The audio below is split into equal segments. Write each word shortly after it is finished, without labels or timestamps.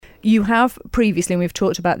You have previously, and we've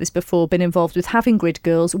talked about this before, been involved with having grid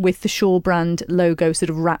girls with the Shaw brand logo sort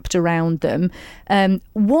of wrapped around them.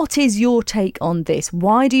 What is your take on this?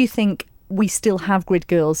 Why do you think we still have grid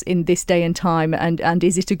girls in this day and time, and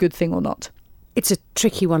is it a good thing or not? It's a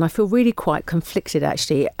tricky one. I feel really quite conflicted,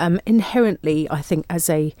 actually. Inherently, I think as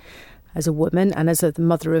a woman and as the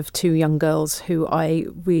mother of two young girls who I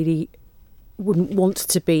really wouldn't want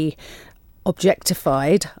to be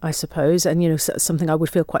objectified, I suppose, and something I would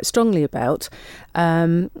feel quite strongly about.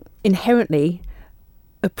 Inherently,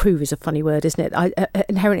 approve is a funny word, isn't it?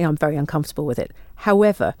 Inherently, I'm very uncomfortable with it.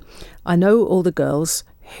 However, I know all the girls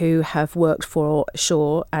who have worked for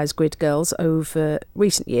Shaw as grid girls over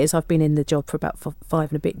recent years. I've been in the job for about 5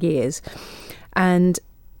 and a bit years, and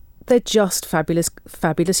they're just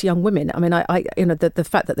fabulous young women. I mean, the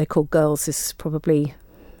fact that they're called girls is probably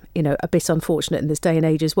a bit unfortunate in this day and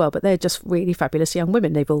age as well, but they're just really fabulous young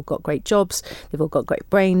women. They've all got great jobs, they've all got great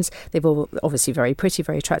brains, they've all obviously very pretty,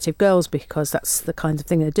 very attractive girls, because that's the kind of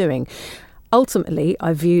thing they're doing. Ultimately,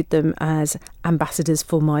 I viewed them as ambassadors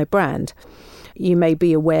for my brand. You may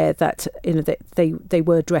be aware that they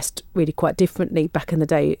were dressed really quite differently back in the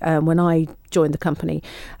day when I joined the company.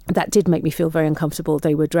 That did make me feel very uncomfortable.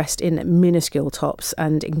 They were dressed in minuscule tops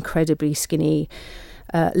and incredibly skinny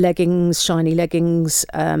leggings, shiny leggings.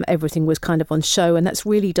 Everything was kind of on show, and that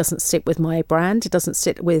really doesn't sit with my brand. It doesn't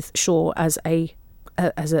sit with Shaw as a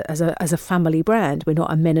family brand. We're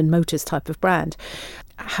not a men and motors type of brand.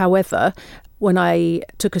 However, when I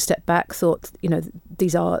took a step back, thought,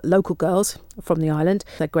 these are local girls from the island.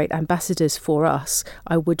 They're great ambassadors for us.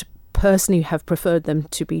 I would personally have preferred them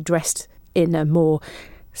to be dressed in a more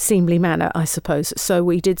seemly manner, I suppose. So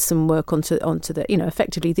we did some work onto the,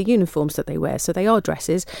 effectively the uniforms that they wear. So they are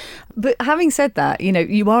dresses. But having said that,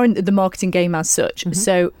 you are in the marketing game as such. Mm-hmm.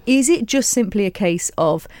 So is it just simply a case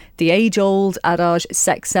of the age-old adage,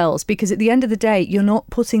 sex sells? Because at the end of the day, you're not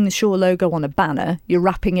putting the Shaw logo on a banner. You're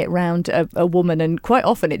wrapping it around a woman, and quite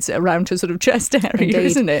often it's around her sort of chest area, Indeed.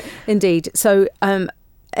 Isn't it? Indeed. So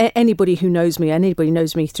anybody who knows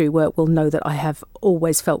me through work will know that I have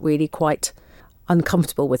always felt really quite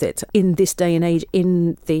uncomfortable with it in this day and age,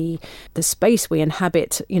 in the space we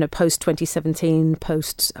inhabit, post 2017,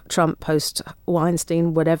 post Trump, post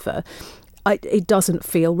Weinstein, whatever. It doesn't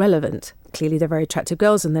feel relevant. Clearly they're very attractive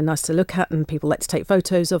girls and they're nice to look at and people like to take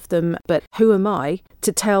photos of them, but who am I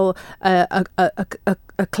to tell a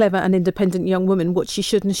clever and independent young woman what she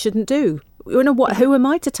should and shouldn't do? Who am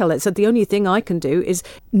I to tell it? So the only thing I can do is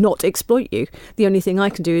not exploit you. The only thing I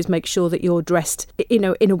can do is make sure that you're dressed, in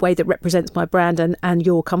a way that represents my brand and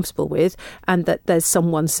you're comfortable with, and that there's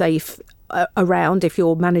someone safe around if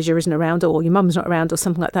your manager isn't around or your mum's not around or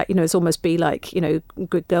something like that. It's almost be like,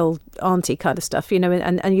 good girl auntie kind of stuff,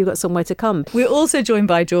 and you've got somewhere to come. We're also joined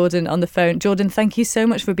by Jordan on the phone. Jordan, thank you so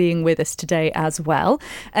much for being with us today as well.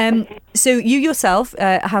 So you yourself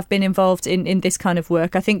have been involved in this kind of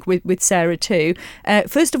work, I think with Sarah too.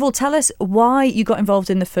 First of all, tell us why you got involved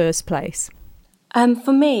in the first place.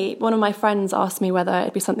 For me, one of my friends asked me whether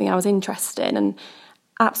it'd be something I was interested in, and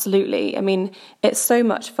absolutely. I mean, it's so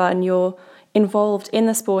much fun. You're involved in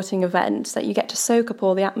the sporting event that you get to soak up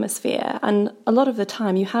all the atmosphere. And a lot of the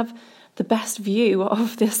time you have the best view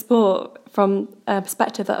of this sport from a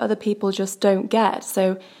perspective that other people just don't get.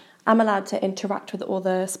 So I'm allowed to interact with all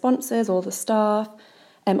the sponsors, all the staff,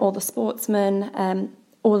 all the sportsmen,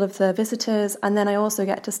 all of the visitors. And then I also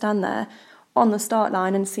get to stand there on the start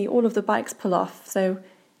line and see all of the bikes pull off. So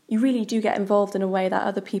you really do get involved in a way that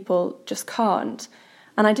other people just can't.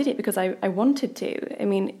 And I did it because I wanted to. I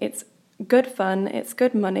mean, it's good fun, it's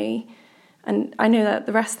good money, and I know that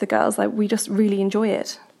the rest of the girls, we just really enjoy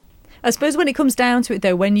it. I suppose when it comes down to it,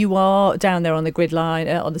 though, when you are down there on the grid line,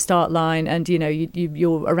 on the start line, and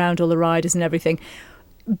you're around all the riders and everything,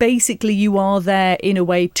 basically you are there in a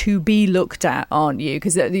way to be looked at, aren't you?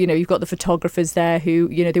 Because you've got the photographers there who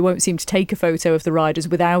they won't seem to take a photo of the riders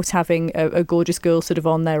without having a gorgeous girl sort of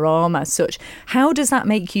on their arm as such. How does that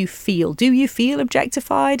make you feel? Do you feel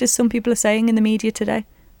objectified, as some people are saying in the media today?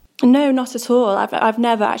 No, not at all. I've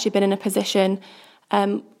never actually been in a position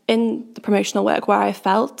in the promotional work where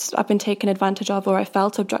I've been taken advantage of or I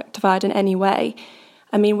felt objectified in any way.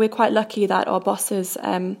 I mean, we're quite lucky that our bosses,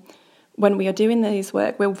 when we are doing these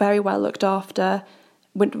work, we're very well looked after.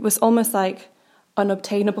 It was almost like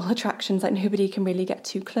unobtainable attractions, like nobody can really get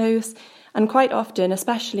too close. And quite often,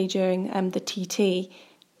 especially during the TT,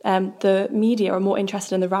 the media are more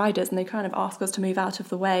interested in the riders and they kind of ask us to move out of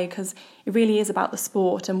the way because it really is about the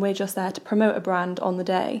sport and we're just there to promote a brand on the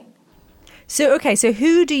day. So, okay, so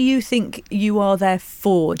who do you think you are there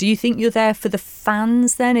for? Do you think you're there for the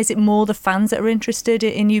fans then? Is it more the fans that are interested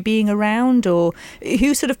in you being around, or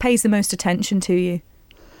who sort of pays the most attention to you?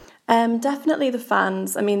 Definitely the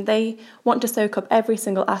fans. I mean, they want to soak up every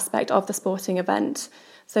single aspect of the sporting event.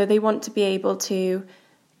 So they want to be able to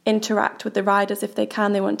interact with the riders if they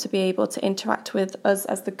can. They want to be able to interact with us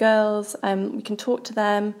as the girls. We can talk to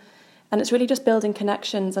them. And it's really just building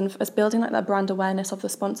connections and us building like that brand awareness of the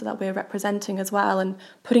sponsor that we're representing as well. And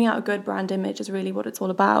putting out a good brand image is really what it's all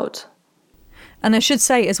about. And I should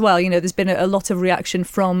say as well, there's been a lot of reaction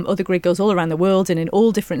from other grid girls all around the world and in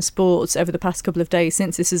all different sports over the past couple of days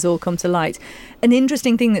since this has all come to light. An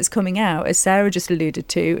interesting thing that's coming out, as Sarah just alluded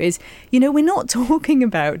to, is, we're not talking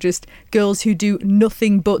about just girls who do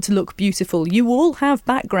nothing but look beautiful. You all have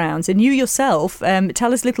backgrounds, and you yourself,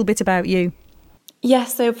 tell us a little bit about you.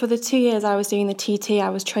 Yes, so for the 2 years I was doing the TT,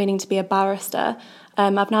 I was training to be a barrister.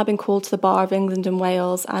 I've now been called to the Bar of England and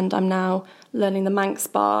Wales, and I'm now learning the Manx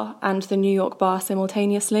Bar and the New York Bar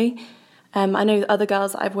simultaneously. I know other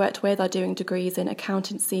girls that I've worked with are doing degrees in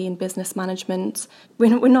accountancy and business management.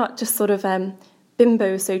 We're not just sort of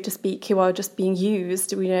bimbos, so to speak, who are just being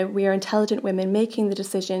used. We are intelligent women making the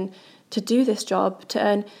decision to do this job, to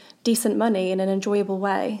earn decent money in an enjoyable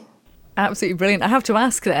way. Absolutely brilliant. I have to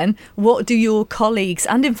ask then, what do your colleagues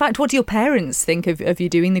and in fact what do your parents think of you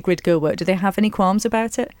doing the grid girl work? Do they have any qualms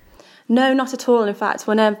about it? No, not at all. In fact,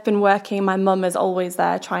 when I've been working, my mum is always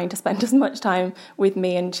there trying to spend as much time with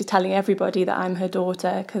me, and she's telling everybody that I'm her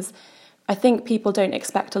daughter, because I think people don't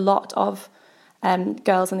expect a lot of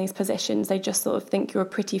girls in these positions. They just sort of think you're a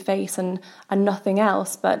pretty face and nothing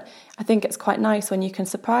else. But I think it's quite nice when you can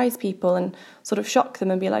surprise people and sort of shock them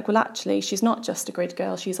and be like, well, actually, she's not just a grid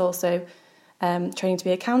girl. She's also training to be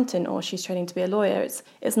an accountant, or she's training to be a lawyer.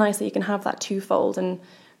 It's nice that you can have that twofold. And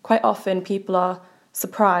quite often people are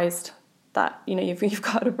surprised that, you've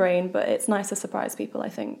got a brain, but it's nice to surprise people, I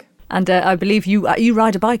think. And I believe you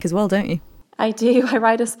ride a bike as well, don't you? I do. I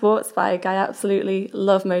ride a sports bike. I absolutely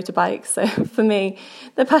love motorbikes. So for me,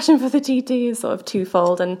 the passion for the TT is sort of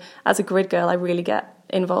twofold. And as a grid girl, I really get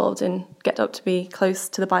involved and get up to be close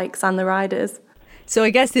to the bikes and the riders. So I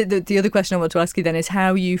guess the other question I want to ask you then is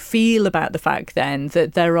how you feel about the fact then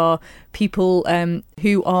that there are people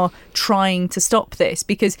who are trying to stop this,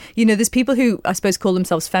 because there's people who I suppose call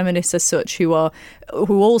themselves feminists as such who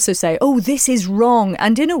also say, oh, this is wrong,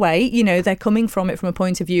 and in a way they're coming from it from a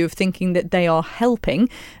point of view of thinking that they are helping,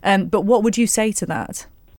 but what would you say to that?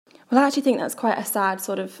 Well, I actually think that's quite a sad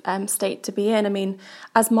sort of state to be in. I mean,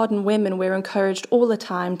 as modern women, we're encouraged all the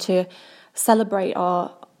time to celebrate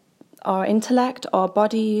our intellect, our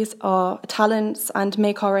bodies, our talents, and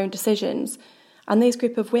make our own decisions. And these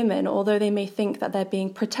group of women, although they may think that they're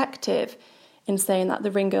being protective in saying that the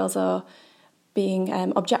ring girls are being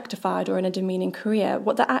objectified or in a demeaning career,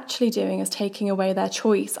 what they're actually doing is taking away their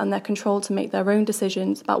choice and their control to make their own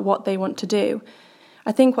decisions about what they want to do.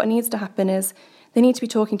 I think what needs to happen is they need to be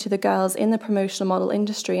talking to the girls in the promotional model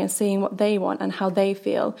industry and seeing what they want and how they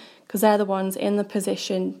feel, because they're the ones in the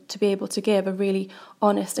position to be able to give a really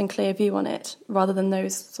honest and clear view on it, rather than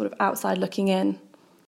those sort of outside looking in.